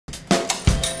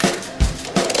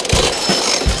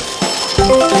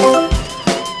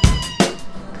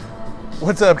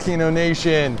What's up, Keno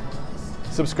Nation?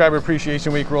 Subscriber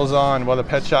Appreciation Week rolls on while the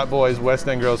Pet Shop Boys West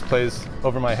End Girls plays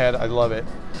over my head. I love it.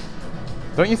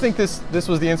 Don't you think this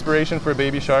was the inspiration for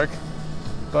Baby Shark?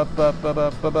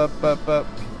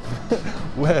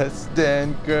 West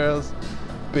End Girls,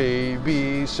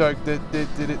 Baby Shark.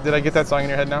 Did I get that song in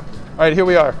your head now? All right, here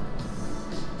we are.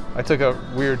 I took a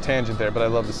weird tangent there, but I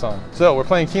love the song. So we're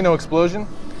playing Keno Explosion.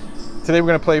 Today we're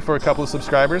going to play for a couple of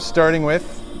subscribers, starting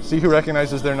with, see who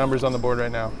recognizes their numbers on the board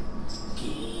right now.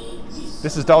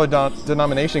 This is dollar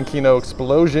denomination Keno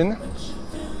Explosion.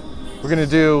 I'm gonna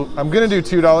do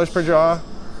 $2 per draw.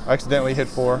 I accidentally hit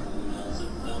 4.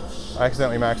 I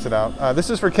accidentally maxed it out.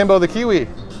 This is for Kimbo the Kiwi.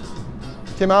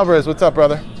 Kim Alvarez, what's up,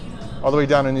 brother? All the way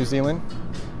down in New Zealand.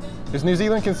 Is New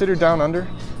Zealand considered down under?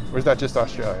 Or is that just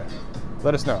Australia?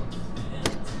 Let us know.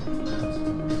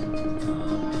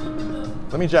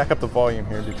 Let me jack up the volume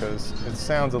here because it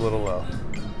sounds a little low.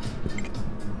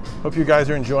 Hope you guys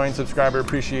are enjoying Subscriber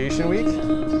Appreciation Week.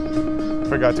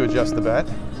 Forgot to adjust the bet.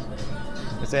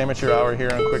 It's amateur hour here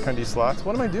on QuickHundySlots.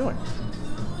 What am I doing?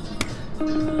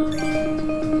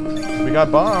 We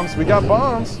got bombs. We got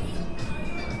bombs.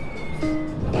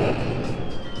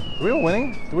 Do we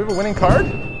have a winning card?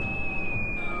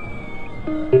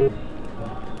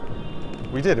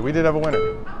 We did have a winner.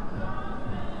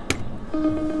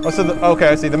 Oh, so okay,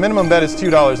 I see. The minimum bet is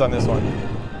 $2 on this one.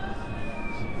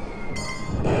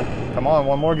 Come on,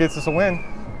 one more gets us a win.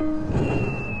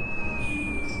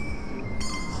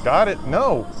 Got it.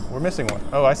 No, we're missing one.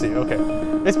 Oh, I see. Okay.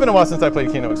 It's been a while since I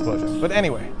played Keno Explosion. But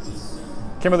anyway,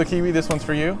 Kimbo the Kiwi, this one's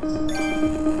for you.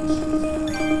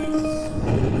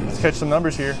 Let's catch some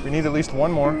numbers here. We need at least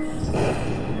one more.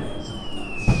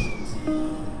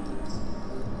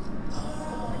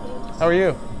 How are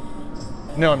you?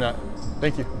 No, I'm not.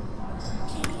 Thank you.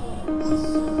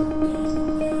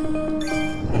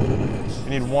 We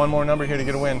need one more number here to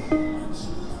get a win.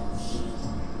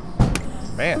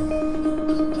 Man.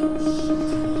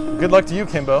 Good luck to you,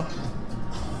 Kimbo.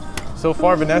 So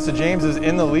far, Vanessa James is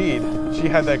in the lead. She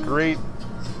had that great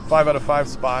 5 out of 5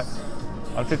 spot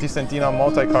on 50 Cent Denon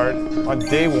multi-card on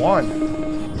day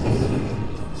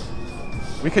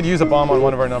 1. We could use a bomb on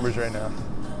one of our numbers right now.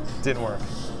 Didn't work.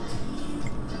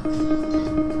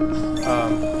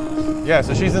 Yeah,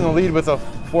 so she's in the lead with a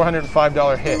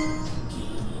 $405 hit.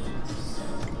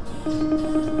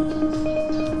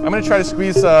 I'm going to try to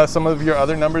squeeze some of your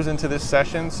other numbers into this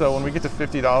session, so when we get to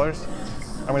 $50,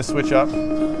 I'm going to switch up.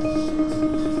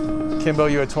 Kimbo,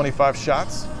 you had 25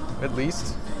 shots, at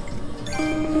least.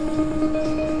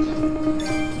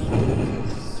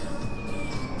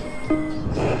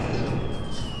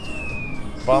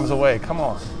 Bombs away, come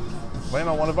on. Land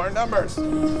on one of our numbers.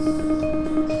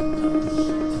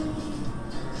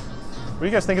 What do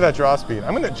you guys think of that draw speed?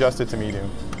 I'm going to adjust it to medium.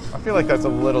 I feel like that's a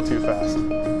little too fast.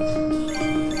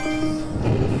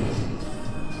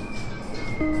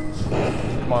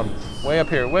 Come on, way up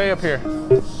here, way up here.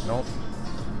 Nope.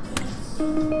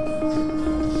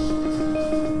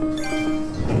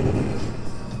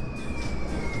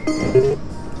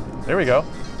 There we go.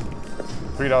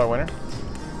 $3 winner.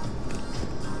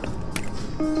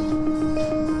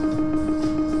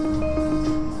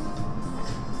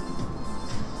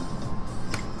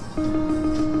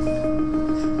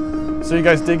 So you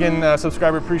guys digging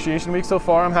Subscriber Appreciation Week so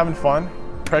far? I'm having fun.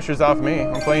 Pressure's off me.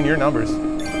 I'm playing your numbers.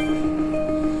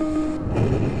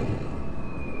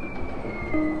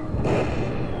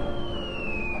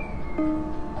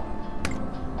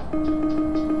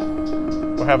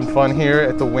 We're having fun here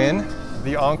at the Win,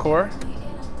 the Encore.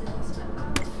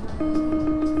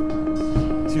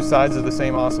 Two sides of the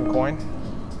same awesome coin.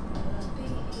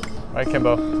 All right,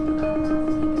 Kimbo.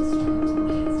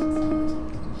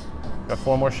 Got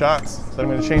 4 more shots, then I'm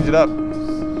going to change it up.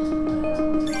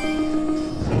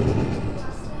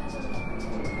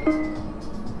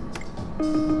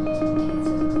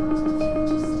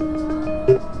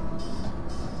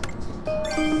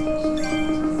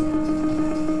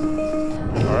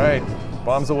 All right,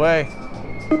 bombs away.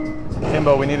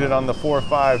 Kimbo, we need it on the 4 or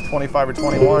 5, 25 or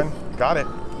 21. Got it.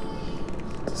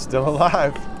 Still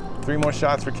alive. 3 more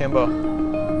shots for Kimbo.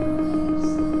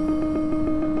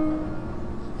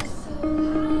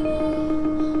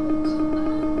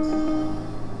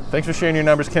 Thanks for sharing your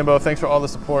numbers, Kimbo. Thanks for all the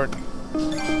support.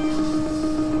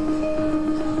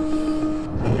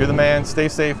 You're the man. Stay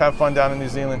safe. Have fun down in New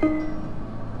Zealand.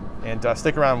 And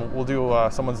stick around. We'll do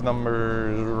someone's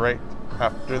numbers right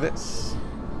after this.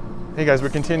 Hey guys, we're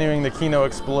continuing the Keno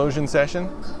Explosion session.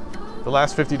 The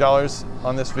last $50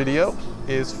 on this video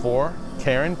is for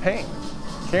Karen Payne.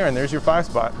 Karen, there's your 5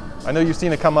 spot. I know you've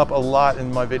seen it come up a lot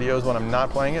in my videos when I'm not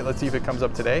playing it. Let's see if it comes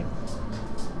up today.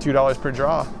 $2 per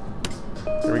draw.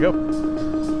 Here we go.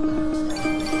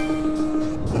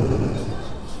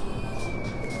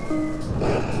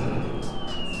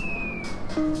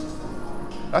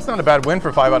 That's not a bad win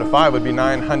for 5 out of 5. Would be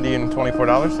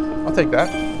 $924. I'll take that.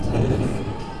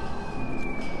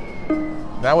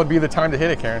 That would be the time to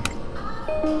hit it, Karen.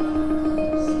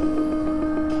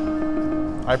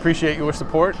 I appreciate your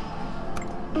support.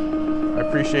 I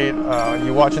appreciate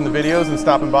you watching the videos and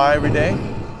stopping by every day.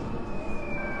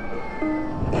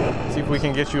 See if we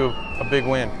can get you a big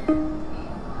win.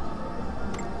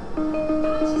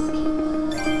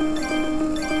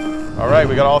 All right,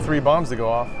 we got all 3 bombs to go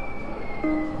off.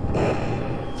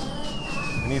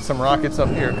 We need some rockets up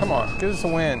here. Come on, give us a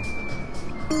win.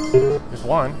 Just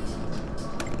one.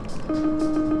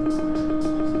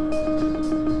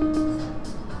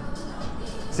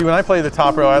 See, when I play the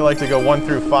top row, I like to go 1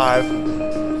 through 5.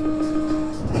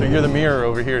 So you're the mirror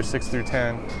over here, 6 through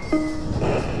 10.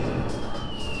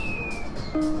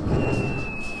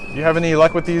 You have any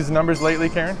luck with these numbers lately,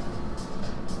 Karen?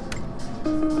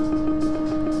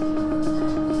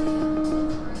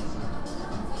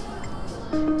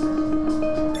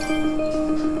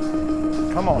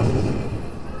 Come on.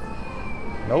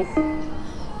 Nope.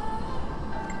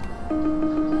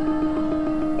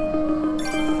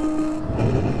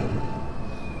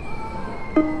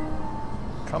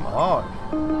 Come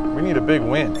on. We need a big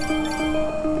win.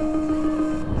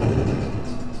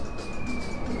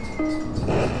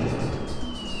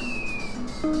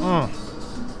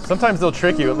 Sometimes they'll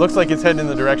trick you. It looks like it's heading in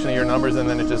the direction of your numbers and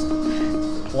then it just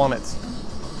plummets.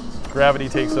 Gravity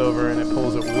takes over and it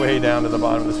pulls it way down to the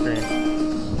bottom of the screen.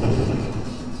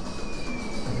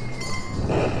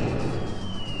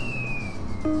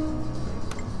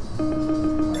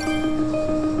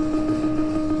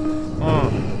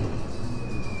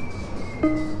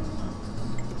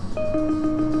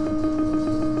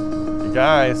 You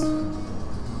guys,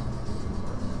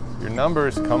 your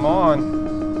numbers, come on.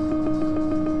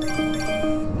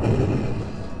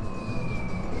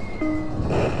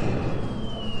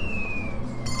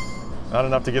 Not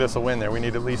enough to get us a win there. We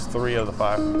need at least 3 of the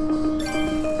 5.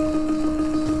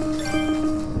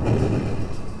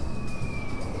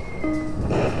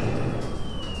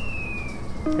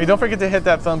 Hey, don't forget to hit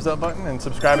that thumbs up button and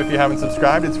subscribe if you haven't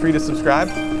subscribed. It's free to subscribe.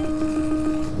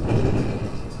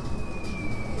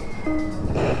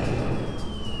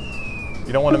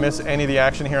 You don't want to miss any of the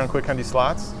action here on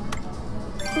QuickHundySlots.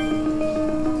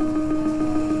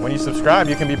 When you subscribe,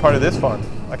 you can be part of this fun.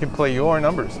 I can play your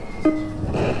numbers.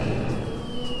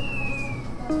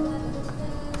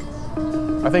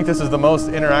 I think this is the most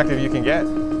interactive you can get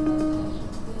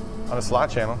on a slot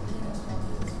channel.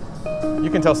 You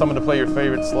can tell someone to play your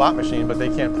favorite slot machine, but they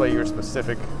can't play your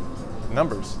specific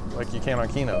numbers like you can on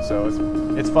KENO, so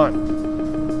it's fun.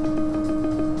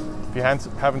 If you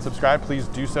haven't subscribed, please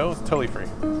do so. It's totally free.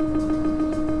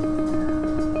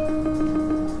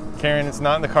 Karen, it's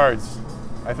not in the cards.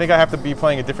 I think I have to be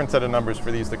playing a different set of numbers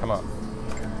for these to come up.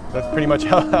 That's pretty much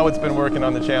how it's been working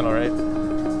on the channel, right?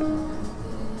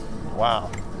 Wow.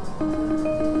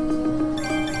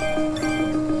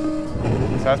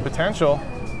 This has potential.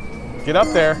 Get up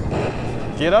there.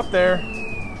 Get up there.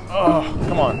 Oh,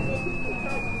 come on.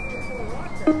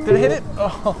 Did it hit it?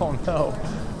 Oh, no.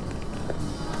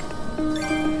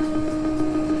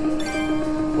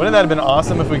 Wouldn't that have been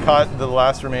awesome if we caught the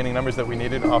last remaining numbers that we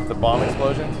needed off the bomb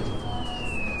explosion?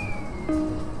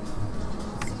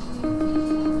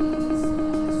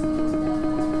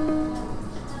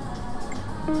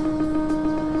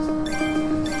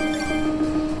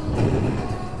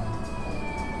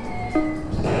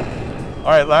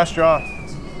 All right, last draw.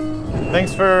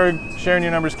 Thanks for sharing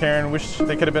your numbers, Karen. Wish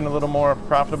they could have been a little more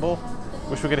profitable.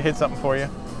 Wish we could have hit something for you.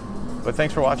 But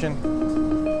thanks for watching.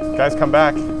 Guys, come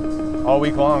back all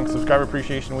week long. Subscriber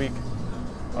Appreciation Week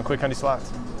on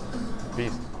QuickHundySlots.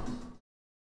 Peace.